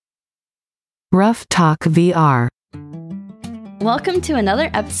Rough Talk VR. Welcome to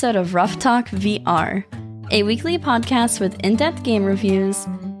another episode of Rough Talk VR, a weekly podcast with in-depth game reviews,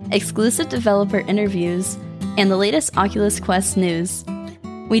 exclusive developer interviews, and the latest Oculus Quest news.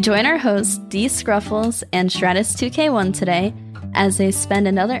 We join our hosts D Scruffles and Stratus2K1 today as they spend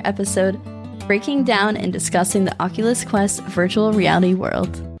another episode breaking down and discussing the Oculus Quest virtual reality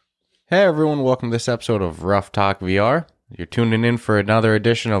world. Hey everyone, welcome to this episode of Rough Talk VR. You're tuning in for another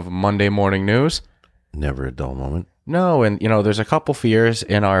edition of Monday Morning News. Never a dull moment. No, and there's a couple fears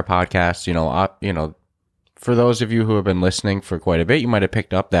in our podcast. For those of you who have been listening for quite a bit, you might have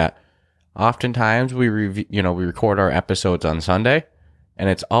picked up that oftentimes we record our episodes on Sunday, and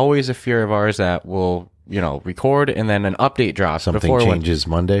it's always a fear of ours that we'll record and then an update drops. Something changes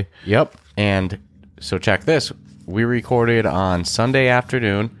Monday. Yep. And so check this: we recorded on Sunday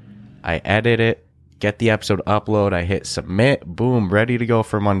afternoon. I edit it, get the episode upload, I hit submit, boom, ready to go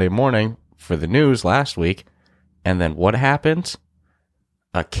for Monday morning for the news last week. And then what happens?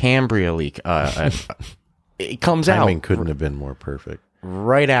 A Cambria leak. It comes out. Timing couldn't have been more perfect.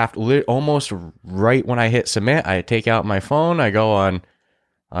 Right after, almost right when I hit submit, I take out my phone, I go on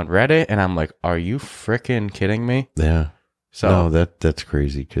Reddit, and I'm like, are you freaking kidding me? Yeah. So no, that's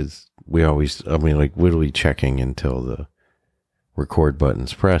crazy because we always, literally checking until the record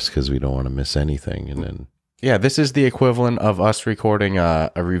button's pressed because we don't want to miss anything. And then yeah, this is the equivalent of us recording a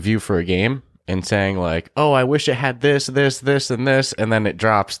review for a game and saying like, oh, I wish it had this, and this, and then it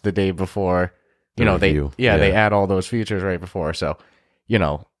drops the day before. They add all those features right before. So,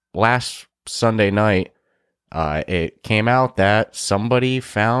 last Sunday night, it came out that somebody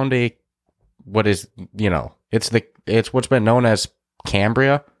found it's what's been known as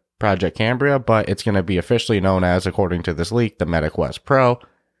Cambria. Project Cambria, but it's going to be officially known as, according to this leak, the MetaQuest Pro.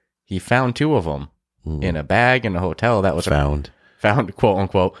 He found two of them in a bag in a hotel that was found, quote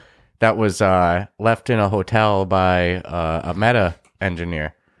unquote, that was left in a hotel by a Meta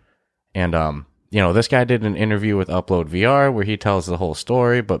engineer. And this guy did an interview with Upload VR where he tells the whole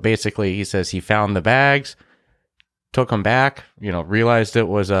story, but basically he says he found the bags, took them back, realized it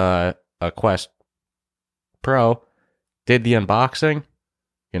was a Quest Pro, did the unboxing,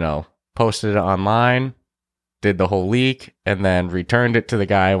 posted it online, did the whole leak, and then returned it to the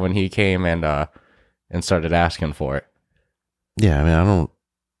guy when he came and started asking for it. Yeah,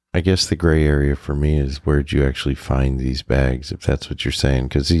 I guess the gray area for me is where'd you actually find these bags, if that's what you're saying,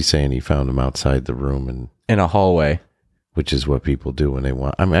 because he's saying he found them outside the room and in a hallway, which is what people do when they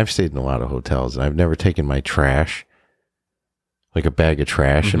want. I've stayed in a lot of hotels and I've never taken my trash, like a bag of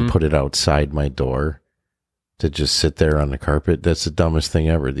trash, and put it outside my door to just sit there on the carpet. That's the dumbest thing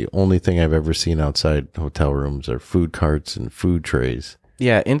ever. The only thing I've ever seen outside hotel rooms are food carts and food trays.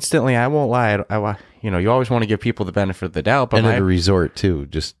 Yeah, instantly, I won't lie. You always want to give people the benefit of the doubt. But and at a resort, too.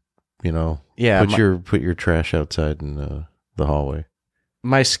 Just, yeah, put your trash outside in the hallway.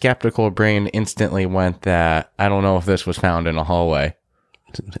 My skeptical brain instantly went that I don't know if this was found in a hallway.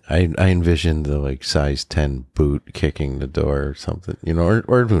 I envisioned the size 10 boot kicking the door or something, or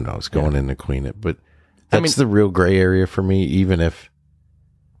who knows, going in to clean it. But that's the real gray area for me, even if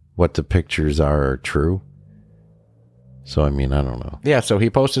what the pictures are true. So, I don't know. Yeah, so he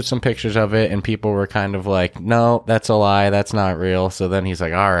posted some pictures of it, and people were kind of like, no, that's a lie, that's not real. So then he's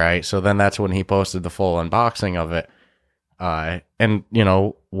like, all right. So then that's when he posted the full unboxing of it. And,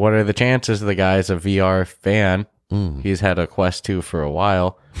 what are the chances the guy's a VR fan? He's had a Quest 2 for a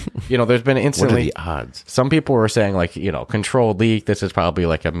while. There's been instantly... What are the odds? Some people were saying, controlled leak, this is probably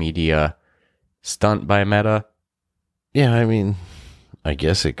like a media stunt by Meta. Yeah, I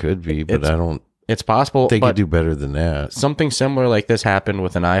guess it could be, but it's possible they could do better than that. Something similar like this happened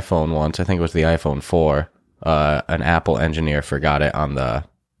with an iPhone once. I think it was the iPhone 4. An Apple engineer forgot it on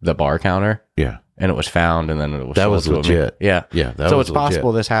the bar counter. Yeah. And it was found, and then it was that was legit. Yeah. So it's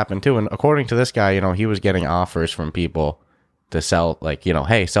possible this happened too. And according to this guy, he was getting offers from people to sell,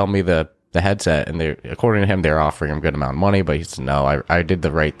 hey, sell me the headset. And according to him, they're offering him a good amount of money, but he said, no, I did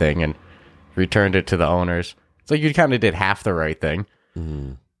the right thing and returned it to the owners. So you kind of did half the right thing.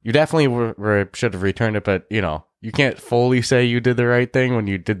 You definitely should have returned it, but you can't fully say you did the right thing when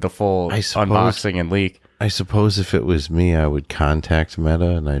you did the full unboxing and leak. I suppose if it was me, I would contact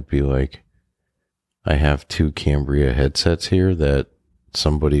Meta and I'd be like, I have 2 Cambria headsets here that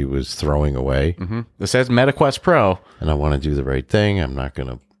somebody was throwing away. It says MetaQuest Pro, and I want to do the right thing. I'm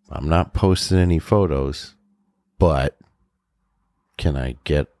not posting any photos, but can I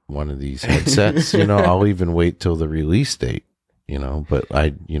get one of these headsets? I'll even wait till the release date, but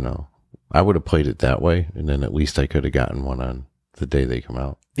I would have played it that way. And then at least I could have gotten one on the day they come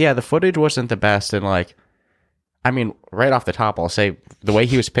out. Yeah. The footage wasn't the best. And I mean, right off the top, I'll say the way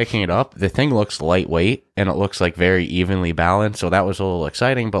he was picking it up, the thing looks lightweight and it looks like very evenly balanced. So that was a little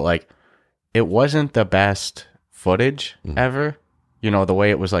exciting, but like it wasn't the best footage ever. You know, the way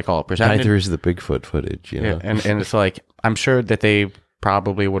it was like all presented. Neither is the Bigfoot footage, you know. Yeah, and it's like, I'm sure that they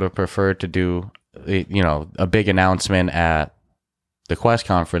probably would have preferred to do, you know, a big announcement at the Quest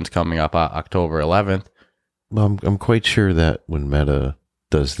conference coming up October 11th. Well, I'm quite sure that when Meta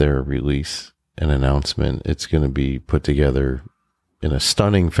does their release and announcement, it's going to be put together in a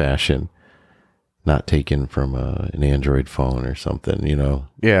stunning fashion, not taken from an Android phone or something, you know.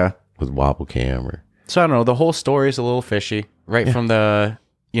 Yeah. With wobble cam or... So I don't know, the whole story is a little fishy. Right from the,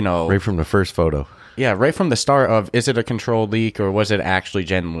 you know... Right from the first photo. Yeah, right from the start of, is it a controlled leak or was it actually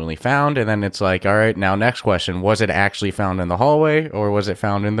genuinely found? And then it's like, all right, now next question. Was it actually found in the hallway or was it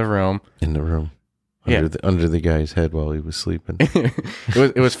found in the room? In the room. Under the guy's head while he was sleeping.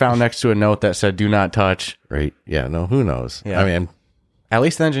 It was found next to a note that said, do not touch. Right. Yeah, no, who knows? Yeah. I mean... At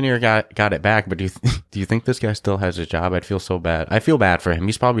least the engineer got it back, but do you think this guy still has his job? I'd feel so bad. I feel bad for him.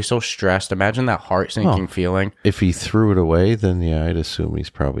 He's probably so stressed. Imagine that heart-sinking feeling. If he threw it away, then yeah, I'd assume he's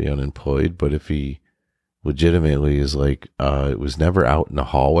probably unemployed. But if he legitimately is like, it was never out in the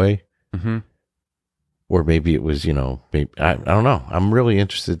hallway, or maybe it was, you know, I don't know. I'm really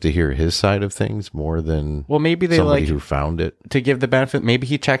interested to hear his side of things more than maybe they somebody like who found it. To give the benefit, maybe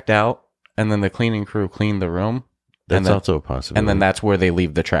he checked out and then the cleaning crew cleaned the room. That's also a possibility. And then that's where they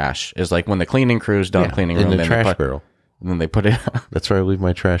leave the trash. Is like when the cleaning crew's done cleaning room, in the trash barrel. And then they put it. That's where I leave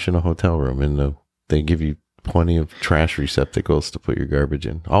my trash in a hotel room, and they give you plenty of trash receptacles to put your garbage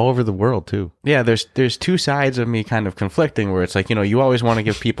in, all over the world too. Yeah, there's two sides of me kind of conflicting, where it's like, you know, you always want to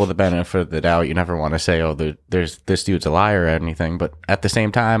give people the benefit of the doubt. You never want to say, oh, there's this dude's a liar or anything. But at the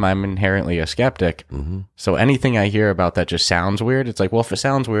same time, I'm inherently a skeptic. So anything I hear about that just sounds weird. It's like, well, if it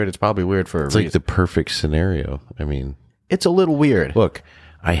sounds weird, it's probably weird for a reason. It's like the perfect scenario. I mean, it's a little weird. Look,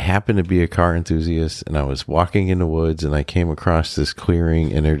 I happen to be a car enthusiast, and I was walking in the woods, and I came across this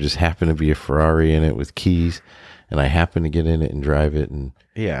clearing, and there just happened to be a Ferrari in it with keys, and I happened to get in it and drive it, and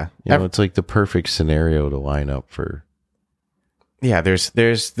yeah, you know, it's like the perfect scenario to line up for. Yeah, there's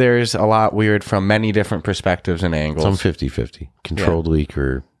a lot weird from many different perspectives and angles. Some 50-50. Controlled leak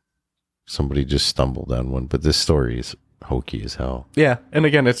or somebody just stumbled on one, but this story is hokey as hell. Yeah, and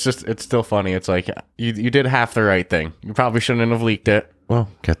again, it's still funny. It's like, you did half the right thing. You probably shouldn't have leaked it. Well,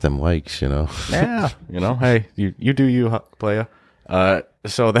 get them likes, you know. Yeah, you know, hey, you do you, playa.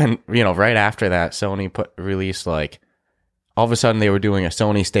 So then, you know, right after that, Sony released, like, all of a sudden they were doing a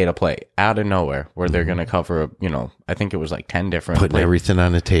Sony State of Play out of nowhere, where they're going to cover, you know, I think it was like 10 different... Putting everything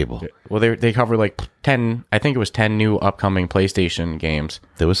on the table. Well, they cover like 10, I think it was 10 new upcoming PlayStation games.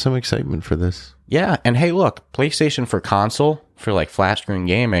 There was some excitement for this. Yeah, and hey, look, PlayStation for console, for like flat screen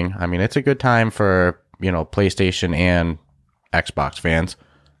gaming, I mean, it's a good time for, you know, PlayStation and Xbox fans.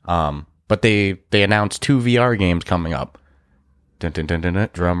 But they announced 2 VR games coming up. Dun, dun, dun, dun, dun.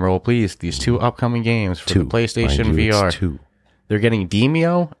 Drum roll, please. These 2 upcoming games for the PlayStation VR. They're getting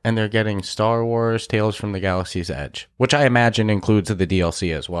Demeo, and they're getting Star Wars Tales from the Galaxy's Edge, which I imagine includes the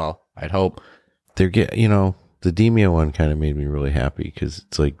DLC as well. I'd hope. You know, the Demeo one kind of made me really happy, because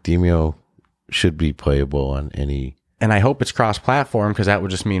it's like Demeo should be playable on any... And I hope it's cross-platform, because that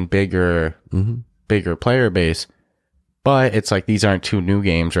would just mean bigger player base. But it's like, these aren't 2 new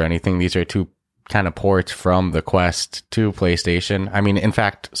games or anything. These are 2 kind of ports from the Quest to PlayStation. I mean, in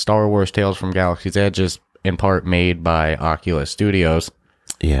fact, Star Wars Tales from Galaxy's Edge is in part made by Oculus Studios.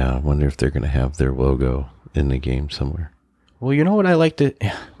 Yeah, I wonder if they're going to have their logo in the game somewhere. Well, you know what I like to...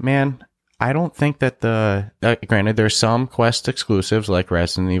 Man, I don't think that granted, there's some Quest exclusives like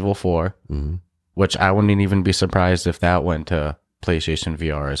Resident Evil 4, which I wouldn't even be surprised if that went to PlayStation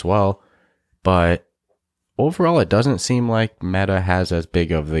VR as well. But overall, it doesn't seem like Meta has as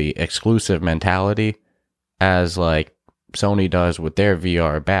big of the exclusive mentality as like Sony does with their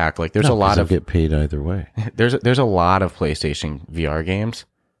VR back. Like, there's a lot of... get paid either way. There's a lot of PlayStation VR games,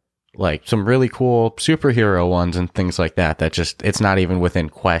 like some really cool superhero ones and things like that. That just, it's not even within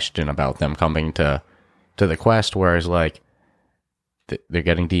question about them coming to the Quest. Whereas like they're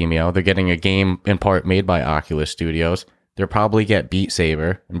getting Demeo, they're getting a game in part made by Oculus Studios. They'll probably get Beat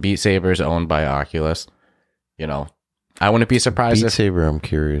Saber, and Beat Saber is owned by Oculus. You know, I wouldn't be surprised. Beat Saber, I'm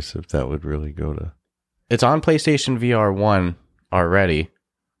curious if that would really go to... It's on PlayStation VR 1 already,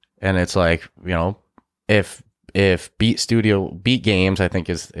 and it's like, you know, if Beat Games, I think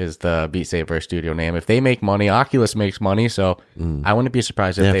is the Beat Saber studio name, if they make money, Oculus makes money, so I wouldn't be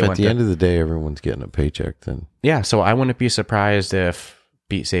surprised if they went... At the end of the day, everyone's getting a paycheck then. Yeah, so I wouldn't be surprised if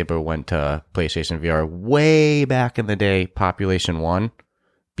Beat Saber went to PlayStation VR way back in the day, Population 1,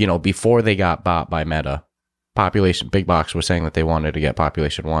 you know, before they got bought by Meta. Big Box was saying that they wanted to get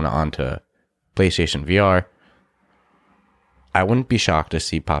Population 1 onto PlayStation VR. I wouldn't be shocked to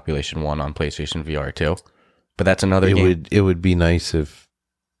see Population 1 on PlayStation VR too. But that's another game. It would be nice if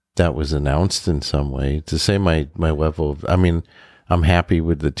that was announced in some way. To say my level of, I mean, I'm happy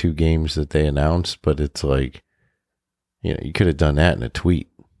with the 2 games that they announced, but it's like, you know, you could have done that in a tweet.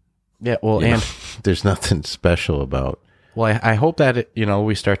 Yeah, well, and there's nothing special about. Well, I hope that, you know,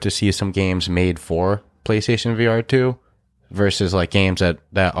 we start to see some games made for PlayStation VR 2 versus like games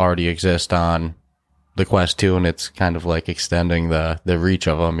that already exist on the Quest 2, and it's kind of like extending the reach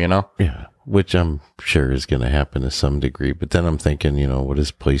of them, you know? Yeah, which I'm sure is going to happen to some degree. But then I'm thinking, you know, what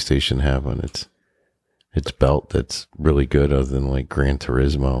does PlayStation have on its belt that's really good other than like Gran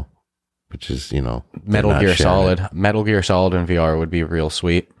Turismo, which is, you know, Metal Gear Solid. Metal Gear Solid in VR would be real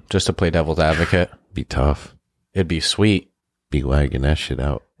sweet, just to play devil's advocate. Be tough. It'd be sweet. Be lagging that shit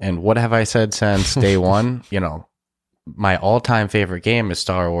out. And what have I said since day one? You know, my all-time favorite game is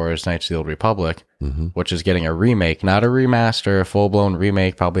Star Wars Knights of the Old Republic, which is getting a remake, not a remaster, a full-blown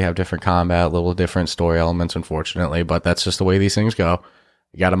remake. Probably have different combat, a little different story elements, unfortunately, but that's just the way these things go.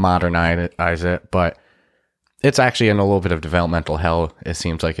 You got to modernize it, but it's actually in a little bit of developmental hell. It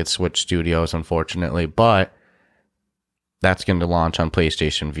seems like it's switched studios, unfortunately, but that's going to launch on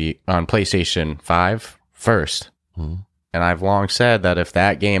PlayStation 5 first. And I've long said that if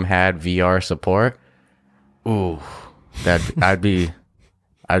that game had VR support, ooh, I'd be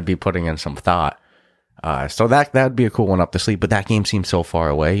putting in some thought. So that'd be a cool one up the sleeve. But that game seems so far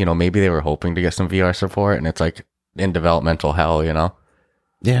away. You know, maybe they were hoping to get some VR support, and it's like in developmental hell. You know.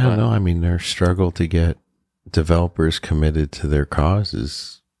 Yeah, no, I mean their struggle to get developers committed to their cause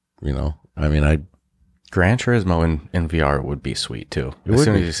is, you know, I mean, Gran Turismo in VR would be sweet too. As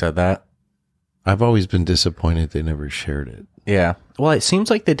soon as you said that. I've always been disappointed they never shared it. Yeah. Well, it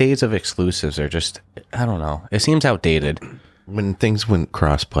seems like the days of exclusives are just, I don't know. It seems outdated. When things went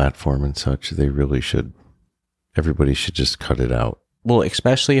cross-platform and such, everybody should just cut it out. Well,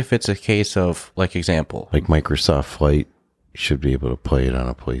 especially if it's a case of, like, example. Like Microsoft Flight should be able to play it on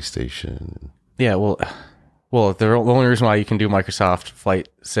a PlayStation. Yeah, well, the only reason why you can do Microsoft Flight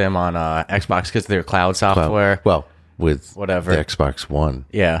Sim on Xbox because they're cloud software. Well, with whatever. The Xbox One.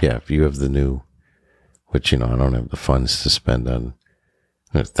 Yeah. Yeah, if you have the new, which, you know, I don't have the funds to spend on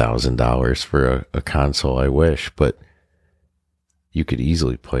 $1,000 for a console, I wish, but you could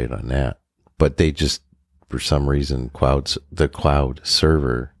easily play it on that. But they just, for some reason, the cloud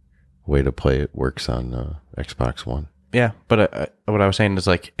server way to play it works on Xbox One. Yeah, but what I was saying is,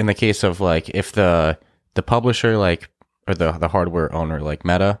 like, in the case of, like, if the publisher, like, or the hardware owner, like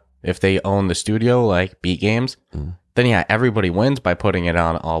Meta, if they own the studio, like Beat Games, then yeah, everybody wins by putting it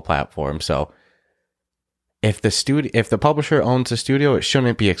on all platforms. So if the publisher owns the studio, it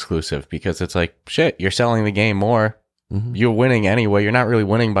shouldn't be exclusive because it's like, shit, you're selling the game more. You're winning anyway. You're not really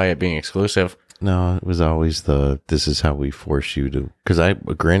winning by it being exclusive. No, it was always this is how we force you to, because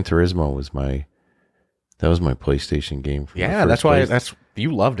Gran Turismo was my PlayStation game. Yeah, that's why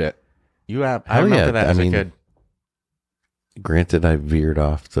you loved it. I remember that as a kid. Granted, I veered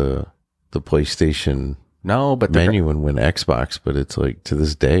off the PlayStation menu and went Xbox, but it's like, to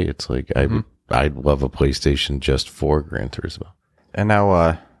this day, it's like I'd love a PlayStation just for Gran Turismo. And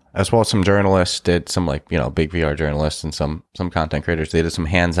now, as well as some journalists did some, like, you know, big VR journalists and some content creators, they did some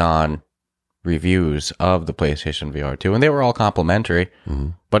hands-on reviews of the PlayStation VR 2, and they were all complimentary.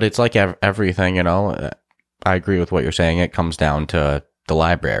 But it's like everything, you know. I agree with what you're saying. It comes down to the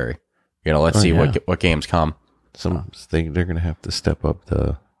library. You know, let's see what games come. They're going to have to step up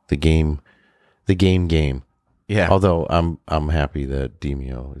the game. Yeah. Although I'm happy that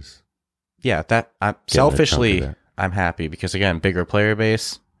Demio is. Yeah, selfishly I'm happy because, again, bigger player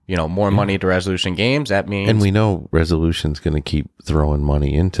base. You know, more money to Resolution Games. That means, and we know Resolution's going to keep throwing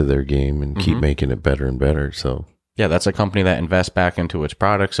money into their game and keep making it better and better. So yeah, that's a company that invests back into its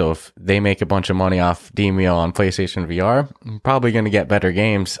product. So if they make a bunch of money off Demio on PlayStation VR, probably going to get better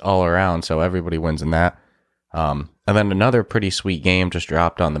games all around. So everybody wins in that. And then another pretty sweet game just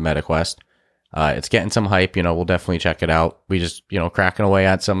dropped on the MetaQuest. It's getting some hype. You know, we'll definitely check it out. We just, you know, cracking away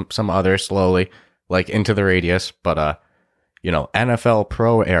at some others slowly, like Into the Radius. But, you know, NFL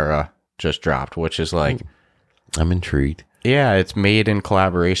Pro Era just dropped, which is like, I'm intrigued. Yeah, it's made in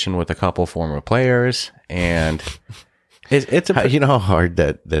collaboration with a couple former players, and it's you know how hard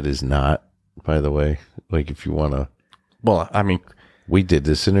that is not, by the way. Like, if you want to, well, I mean, we did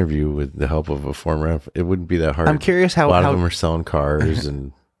this interview with the help of a former. It wouldn't be that hard. I'm curious how a lot of them are selling cars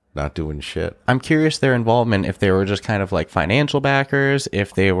and not doing shit. I'm curious their involvement, if they were just kind of like financial backers,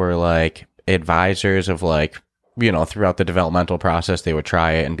 if they were like advisors of like throughout the developmental process, they would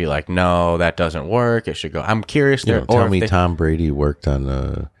try it and be like, no, that doesn't work. It should go. I'm curious. Tell me Tom Brady worked on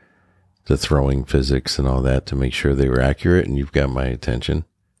the throwing physics and all that to make sure they were accurate, and you've got my attention.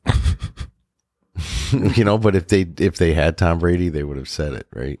 But if they had Tom Brady, they would have said it,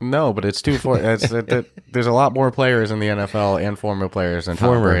 right? No, but it's there's a lot more players in the NFL and former players than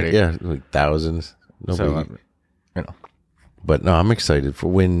Tom Brady. Yeah, like thousands. So, But no, I'm excited for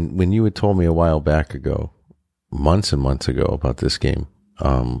when you had told me a while back ago, months and months ago, about this game.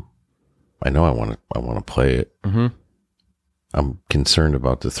 I know I want to play it. Mm-hmm. I'm concerned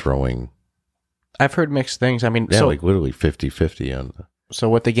about the throwing. I've heard mixed things. I mean, like literally 50-50 on the. So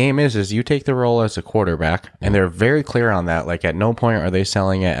what the game is you take the role as a quarterback, and they're very clear on that. Like, at no point are they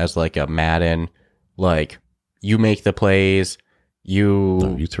selling it as like a Madden, like you make the plays,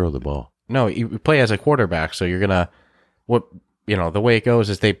 No, you throw the ball. No, you play as a quarterback. So you're gonna the way it goes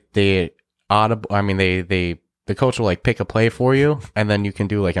is the coach will like pick a play for you, and then you can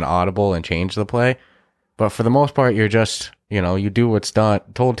do like an audible and change the play. But for the most part, you're just you do what's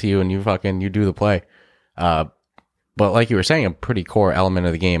told to you, and you do the play. But like you were saying, a pretty core element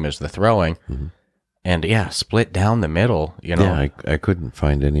of the game is the throwing. Mm-hmm. And split down the middle, Yeah, I couldn't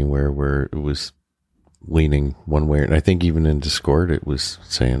find anywhere where it was leaning one way. And I think even in Discord, it was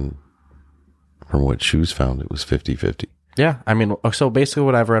saying, from what Shoes found, it was 50-50. Yeah, I mean, so basically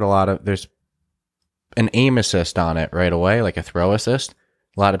what I've read a lot of, there's an aim assist on it right away, like a throw assist.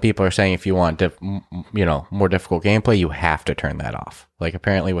 A lot of people are saying if you want, more difficult gameplay, you have to turn that off. Like,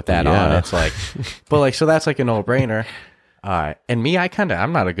 apparently with that on, it's like, but like, so that's like a no-brainer. And me,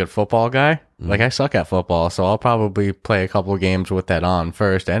 I'm not a good football guy. Like, I suck at football, so I'll probably play a couple of games with that on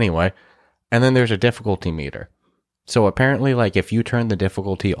first anyway. And then there's a difficulty meter. So apparently, like, if you turn the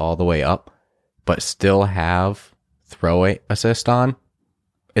difficulty all the way up, but still have throw assist on,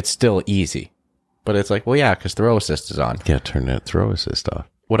 it's still easy. But it's like, well, yeah, because throw assist is on. Yeah, turn that throw assist off.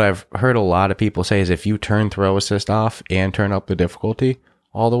 What I've heard a lot of people say is if you turn throw assist off and turn up the difficulty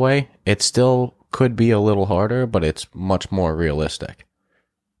all the way, it still could be a little harder, but it's much more realistic.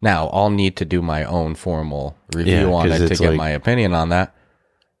 Now, I'll need to do my own formal review on it to get my opinion on that.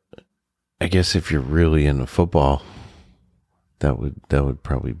 I guess if you're really into football, that would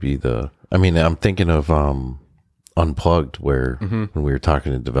probably be the... I mean, I'm thinking of Unplugged, where when we were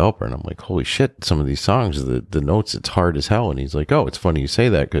talking to the developer, and I'm like, holy shit, some of these songs, the notes, it's hard as hell. And he's like, oh, it's funny you say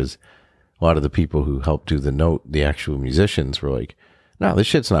that, because a lot of the people who helped do the note, the actual musicians, were like, no, this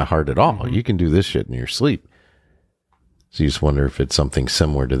shit's not hard at all. You can do this shit in your sleep. So you just wonder if it's something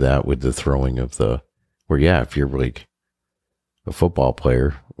similar to that with the throwing of if you're like a football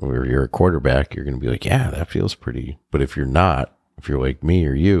player or you're a quarterback, you're going to be like, yeah, that feels pretty. But if you're not, if you're like me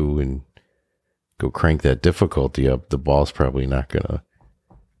or you and go crank that difficulty up, the ball's probably not going to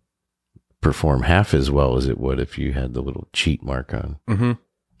perform half as well as it would if you had the little cheat mark on. Mm-hmm.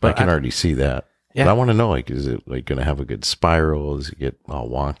 But I can already see that. Yeah. But I want to know, like, is it like going to have a good spiral? Does it get all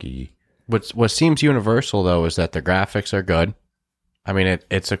wonky? What seems universal, though, is that the graphics are good. I mean,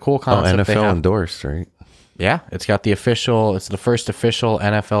 it's a cool concept. NFL endorsed, right? Yeah, it's got it's the first official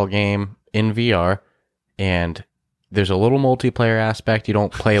NFL game in VR, and there's a little multiplayer aspect. You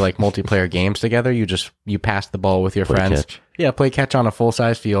don't play like multiplayer games together. You pass the ball with your friends. Catch. Yeah, play catch on a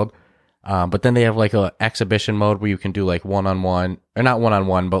full-size field. But then they have like a exhibition mode where you can do like one-on-one, or not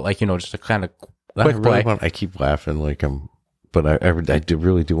one-on-one, but like, just a kind of quick play. I keep laughing like but I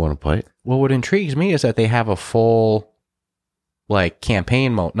really do want to play it. Well, what intrigues me is that they have a full like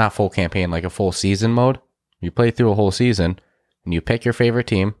campaign mode, not full campaign, like a full season mode. You play through a whole season and you pick your favorite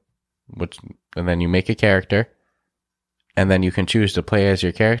team, and then you make a character, and then you can choose to play as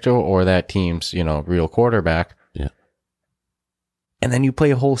your character or that team's, real quarterback. Yeah. And then you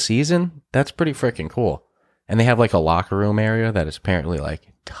play a whole season. That's pretty freaking cool. And they have like a locker room area that is apparently like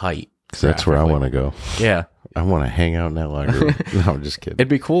tight. Because that's where I want to go. Yeah. I want to hang out in that locker room. No, I'm just kidding. It'd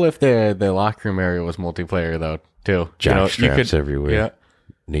be cool if the locker room area was multiplayer, though, too. Jock straps everywhere. Yeah.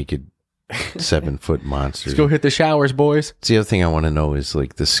 Naked 7-foot monsters. Let's go hit the showers, boys. The other thing I want to know is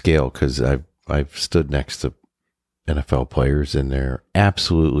like the scale, because I've stood next to NFL players and they're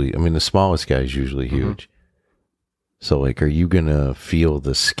absolutely, I mean, the smallest guy is usually huge. So like, are you going to feel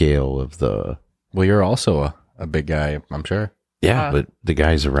the scale of the... Well, you're also a big guy, I'm sure. Yeah, but the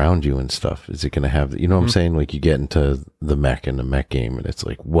guys around you and stuff, is it going to have, what I'm saying? Like you get into the mech and the mech game and it's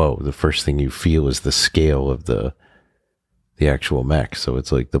like, whoa, the first thing you feel is the scale of the actual mech. So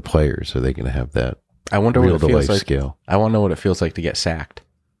it's like the players, are they going to have that I wonder what it feels like scale? I want to know what it feels like to get sacked,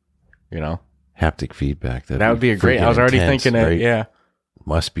 Haptic feedback. That would be a great, I was already thinking it, yeah.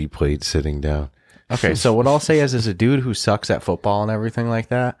 Must be played sitting down. Okay, so what I'll say is, as a dude who sucks at football and everything like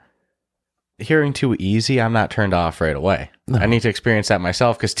that, hearing too easy, I'm not turned off right away. No. I need to experience that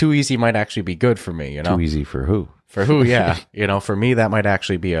myself because too easy might actually be good for me, you know? Too easy for who? For who, yeah. You know, for me, that might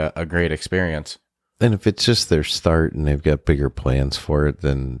actually be a great experience. And if it's just their start and they've got bigger plans for it,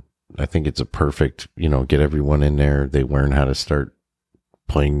 then I think it's a perfect, get everyone in there. They learn how to start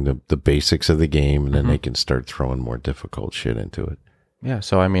playing the basics of the game, and then they can start throwing more difficult shit into it. Yeah,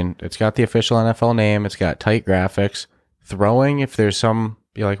 so I mean, it's got the official NFL name. It's got tight graphics. Throwing, if there's some,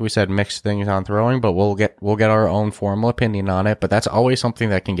 like we said, mixed things on throwing, but we'll get our own formal opinion on it. But that's always something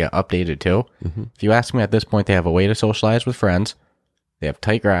that can get updated too. If you ask me, at this point, they have a way to socialize with friends. They have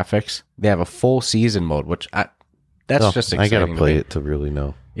tight graphics. They have a full season mode, which that's just exciting. I gotta play it to really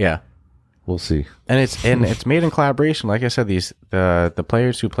know. Yeah, we'll see. And it's made in collaboration. Like I said, the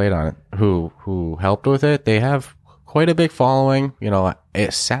players who played on it, who helped with it, they have quite a big following. You know,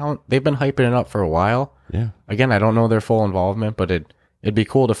 they've been hyping it up for a while. Yeah. Again, I don't know their full involvement, but it'd be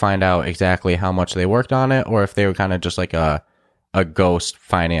cool to find out exactly how much they worked on it, or if they were kind of just like a ghost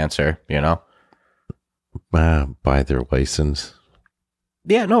financer, you know? Buy their license.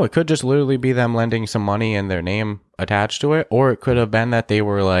 Yeah, no, it could just literally be them lending some money and their name attached to it, or it could have been that they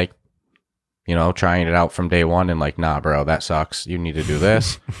were like, trying it out from day one and like, nah, bro, that sucks. You need to do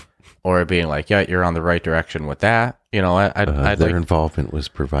this. Or it being like, yeah, you're on the right direction with that. Their involvement was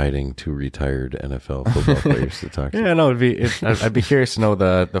providing 2 retired NFL football players to talk to. Yeah, no, I'd be curious to know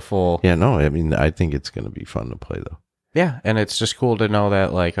the full. Yeah, no, I mean, I think it's going to be fun to play though. Yeah, and it's just cool to know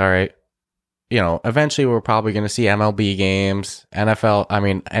that, like, all right, eventually we're probably going to see MLB games,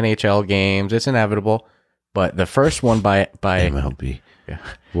 NHL games. It's inevitable. But the first one by MLB, yeah,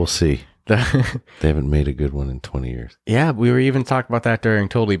 we'll see. They haven't made a good one in 20 years. Yeah, we were even talking about that during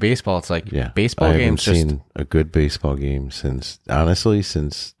Totally Baseball. It's like, baseball games. I haven't seen a good baseball game since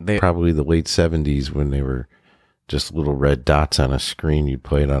probably the late 70s, when they were just little red dots on a screen. You'd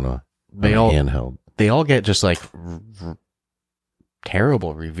play it on a handheld. They all get just like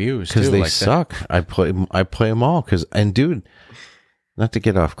terrible reviews because they suck. I play them all and dude, not to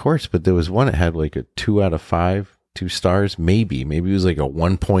get off course, but there was one that had like a 2 out of 5. 2 stars, maybe it was like a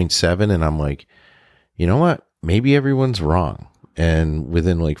 1.7, and I'm like, you know what? Maybe everyone's wrong. And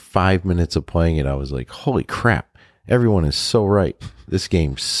within like 5 minutes of playing it, I was like, holy crap, everyone is so right. This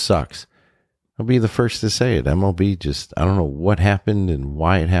game sucks. I'll be the first to say it. MLB just, I don't know what happened and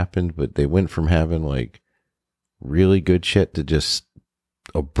why it happened, but they went from having like really good shit to just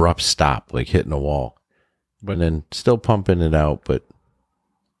abrupt stop, like hitting a wall. But then still pumping it out, but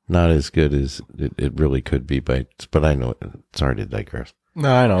not as good as it really could be, but I know sorry to digress. No,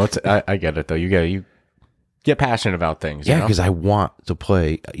 I know. I get it though. You get passionate about things. Yeah, because I want to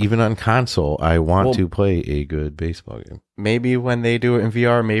play, even on console. I want to play a good baseball game. Maybe when they do it in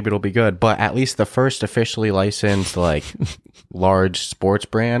VR, maybe it'll be good. But at least the first officially licensed like large sports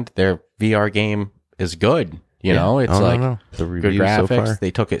brand, their VR game is good. You know, it's the good graphics. So far.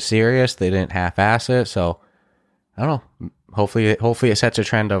 They took it serious. They didn't half-ass it. So I don't know. Hopefully it sets a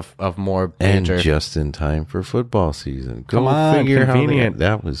trend of more major. And just in time for football season. Come on, figure convenient.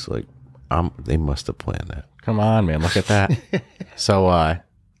 That was like, they must have planned that. Come on, man, look at that. So,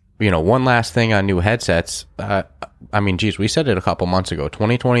 one last thing on new headsets. We said it a couple months ago.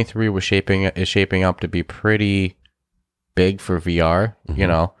 2023 is shaping up to be pretty big for VR.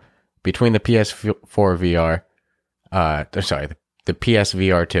 Mm-hmm. Between the PS4 VR, the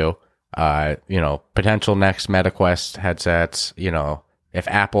PSVR 2. Potential next MetaQuest headsets, if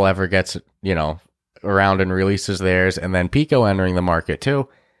Apple ever gets, around and releases theirs, and then Pico entering the market too.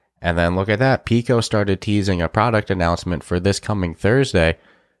 And then look at that. Pico started teasing a product announcement for this coming Thursday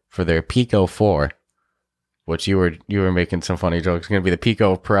for their Pico 4, which you were making some funny jokes. It's going to be the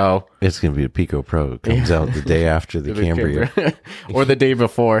Pico Pro. It's going to be a Pico Pro. It comes out the day after the Cambria. Or the day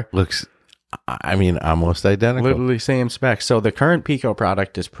before. Looks almost identical. Literally same specs. So the current Pico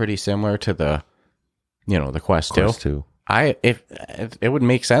product is pretty similar to the Quest 2. Quest 2. If it would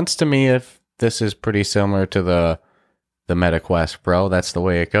make sense to me if this is pretty similar to the MetaQuest Pro. That's the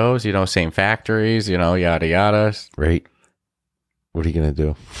way it goes. Same factories. Yada yada. Right. What are you gonna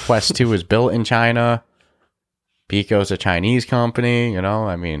do? Quest 2 is built in China. Pico's a Chinese company.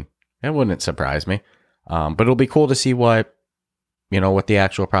 It wouldn't surprise me. But it'll be cool to see what the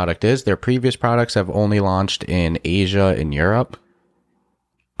actual product is. Their previous products have only launched in Asia and Europe.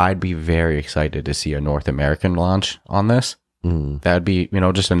 I'd be very excited to see a North American launch on this. That'd be,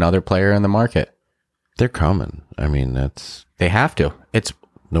 just another player in the market. They're coming. They have to. It's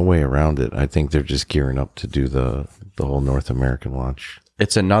no way around it. I think they're just gearing up to do the whole North American launch.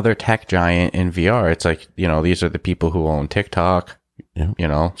 It's another tech giant in VR. It's like, these are the people who own TikTok,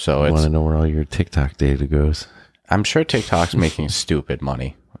 so I want to know where all your TikTok data goes. I'm sure TikTok's making stupid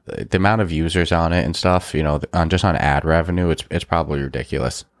money. the amount of users on it and stuff, you know, just on ad revenue, it's probably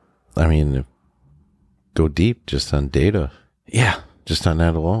ridiculous. I mean, go deep just on data. Yeah. Just on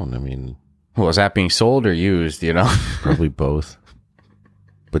that alone. I mean, well, is that being sold or used, you know? Probably both.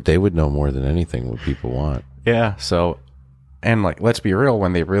 But they would know more than anything what people want. Yeah. So, and like, let's be real,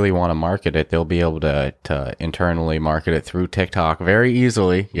 when they really want to market it, they'll be able to internally market it through TikTok very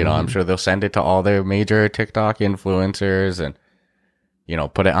easily. You know, I'm sure they'll send it to all their major TikTok influencers and, you know,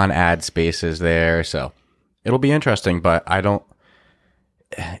 put it on ad spaces there. So it'll be interesting, but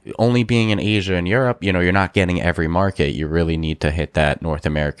only being in Asia and Europe, you know, you're not getting every market. You really need to hit that North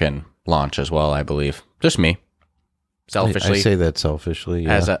American launch as well, I believe. Just me. Selfishly. I say that selfishly.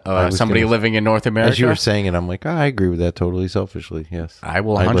 Yeah. As somebody living in North America. As you were saying it, I'm like, I agree with that totally selfishly. Yes. I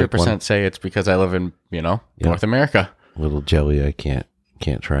will 100% say it's because I live in, you know, North America. Little jelly, I can't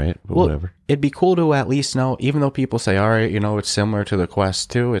try it, but whatever. It'd be cool to at least know, even though people say, all right, you know, it's similar to the Quest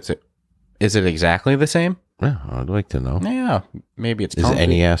 2. Is it exactly the same? Yeah, I'd like to know. Yeah. Maybe it's Is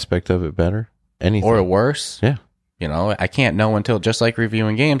any aspect of it better? Anything. Or worse? Yeah. You know, I can't know until, just like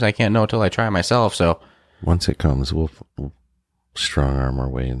reviewing games, I can't know until I try myself, so... Once it comes, we'll strong arm our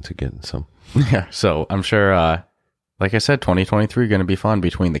way into getting some. Yeah, so I'm sure, like I said, 2023 going to be fun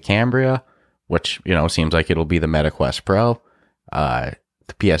between the Cambria, which, you know, seems like it'll be the MetaQuest Pro, the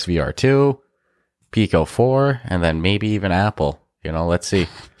PSVR 2, Pico 4, and then maybe even Apple. You know, let's see.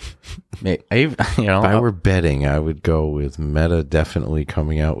 If I were betting, I would go with Meta definitely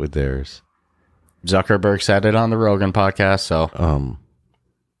coming out with theirs. Zuckerberg said it on the Rogan podcast, so...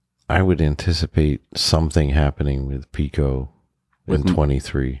 I would anticipate something happening with Pico in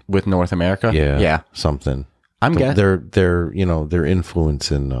 23 with North America. Yeah, something. I'm guessing their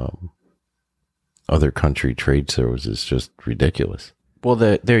influence in other country trade shows is just ridiculous. Well,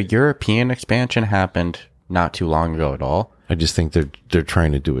 their European expansion happened not too long ago at all. I just think they're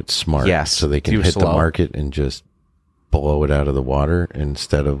trying to do it smart, so they can hit the market and just blow it out of the water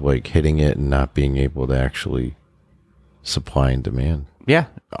instead of like hitting it and not being able to actually supply and demand. Yeah,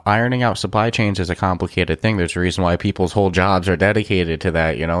 ironing out supply chains is a complicated thing. There's a reason why people's whole jobs are dedicated to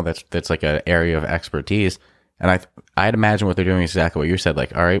that. You know, that's like an area of expertise. And I'd imagine what they're doing is exactly what you said.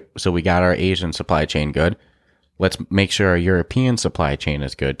 Like, all right, so we got our Asian supply chain good. Let's make sure our European supply chain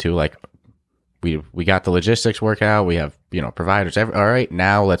is good too. Like, we got the logistics work out. We have, you know, providers. All right,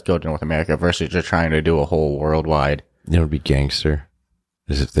 now let's go to North America versus just trying to do a whole worldwide. You know, it'd be gangster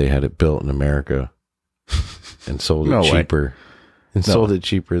is if they had it built in America and sold it cheaper. And sold it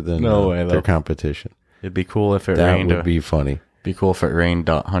cheaper than their competition. It'd be cool if it rained. That would be funny. Be cool if it rained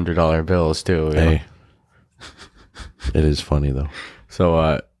 $100 bills too. Hey, it is funny though.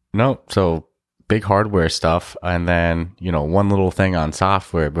 So so big hardware stuff, and then one little thing on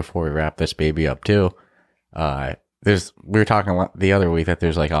software before we wrap this baby up too. We were talking the other week that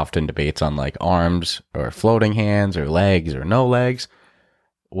there's like often debates on like arms or floating hands or legs or no legs.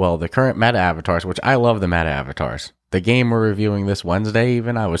 Well, the current meta avatars, which I love the meta avatars. The game we're reviewing this Wednesday,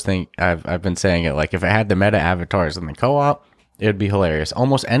 even I've been saying it, like if it had the meta avatars in the co-op, it'd be hilarious.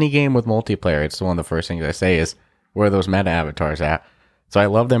 Almost any game with multiplayer, it's one of the first things I say is, where are those meta avatars at? So I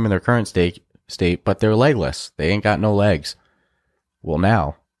love them in their current state, but they're legless. They ain't got no legs. Well,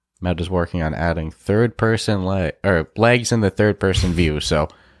 now Meta's working on adding third-person legs in the third-person view. So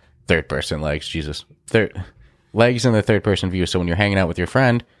third-person legs, Jesus, legs in the third-person view. So when you're hanging out with your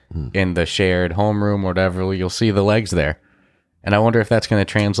friend in the shared homeroom or whatever, you'll see the legs there. And I wonder if that's going to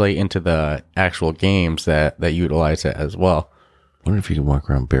translate into the actual games that utilize it as well. I wonder if you can walk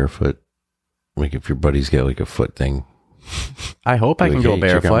around barefoot. Like if your buddy's got like a foot thing. I hope I can go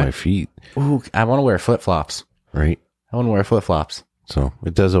barefoot. Check out my feet. Ooh, I want to wear flip-flops. Right. I want to wear flip-flops. So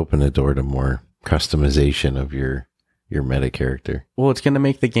it does open the door to more customization of your meta character. Well, it's going to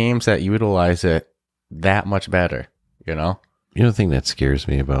make the games that utilize it that much better, You know the thing that scares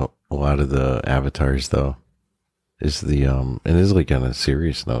me about a lot of the avatars, though, is and this is like on a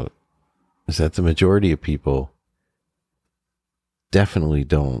serious note, is that the majority of people definitely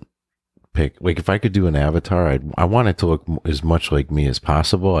don't pick. Like, if I could do an avatar, I want it to look as much like me as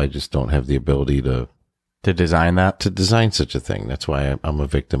possible. I just don't have the ability to design that. To design such a thing. That's why I'm a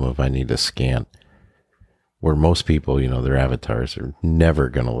victim of I need a scan. Where most people, their avatars are never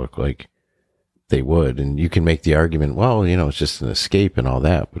going to look like they would. And you can make the argument, well, it's just an escape and all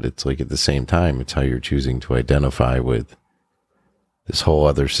that. But it's like at the same time, it's how you're choosing to identify with this whole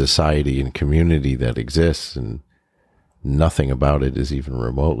other society and community that exists. And nothing about it is even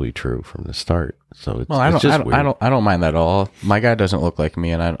remotely true from the start. So it's, I don't mind that at all. My guy doesn't look like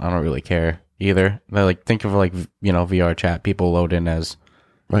me, and I don't really care either. Think of VR chat. People load in as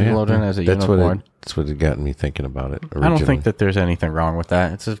Nickelodeon as a unicorn. That's what it got me thinking about it originally. I don't think that there's anything wrong with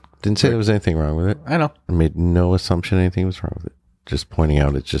that. Didn't say there was anything wrong with it. I know. I made no assumption anything was wrong with it. Just pointing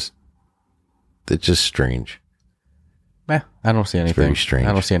out it's just strange. I don't see anything. It's very strange.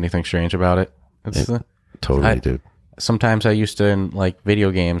 I don't see anything strange about it. Totally, dude. Sometimes I used to, in like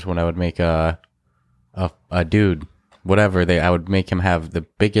video games, when I would make a dude, whatever, I would make him have the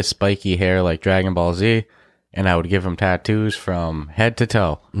biggest spiky hair like Dragon Ball Z, and I would give him tattoos from head to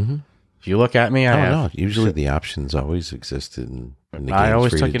toe. Mm-hmm. If you look at me, I don't know. Usually the options always existed in the games. I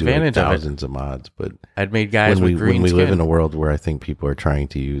always took advantage of it. Thousands of mods, but I'd made guys with green skin. When we live in a world where I think people are trying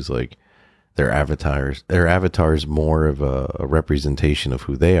to use like their avatars more of a representation of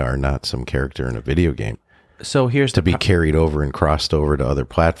who they are, not some character in a video game. So here's to be carried over and crossed over to other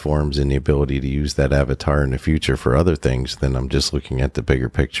platforms and the ability to use that avatar in the future for other things, then I'm just looking at the bigger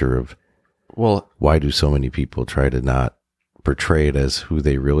picture of, well, why do so many people try to not portray it as who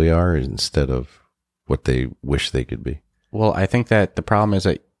they really are instead of what they wish they could be? Well, I think that the problem is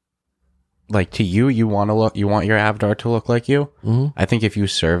that, like, to you want your avatar to look like you. Mm-hmm. I think if you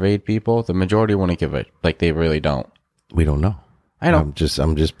surveyed people, the majority wouldn't give it. Like, they really don't. We don't know. I know. I'm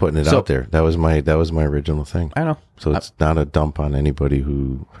just putting it out there. That was my original thing. I know. So it's not a dump on anybody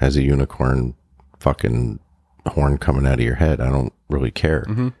who has a unicorn fucking horn coming out of your head. I don't really care.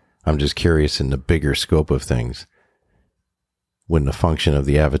 Mm-hmm. I'm just curious in the bigger scope of things. When the function of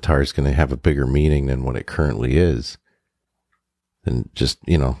the avatar is going to have a bigger meaning than what it currently is, then just,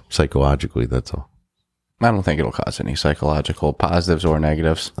 psychologically, that's all. I don't think it'll cause any psychological positives or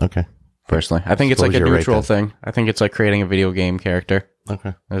negatives. Okay. Personally, I think it's like a neutral thing. I think it's like creating a video game character.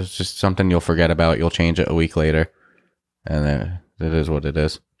 Okay. It's just something you'll forget about. You'll change it a week later, and then it is what it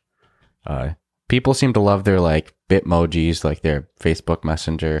is. People seem to love their like Bitmojis, like their Facebook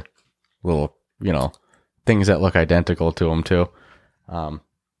Messenger, little things that look identical to them too.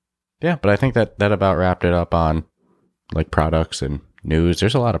 Yeah, but I think that about wrapped it up on like products and news.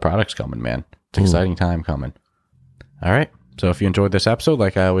 There's a lot of products coming, man. It's an exciting time coming. All right. So if you enjoyed this episode,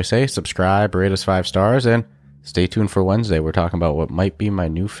 like I always say, subscribe, rate us 5 stars, and stay tuned for Wednesday. We're talking about what might be my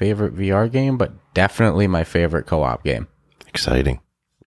new favorite VR game, but definitely my favorite co-op game. Exciting.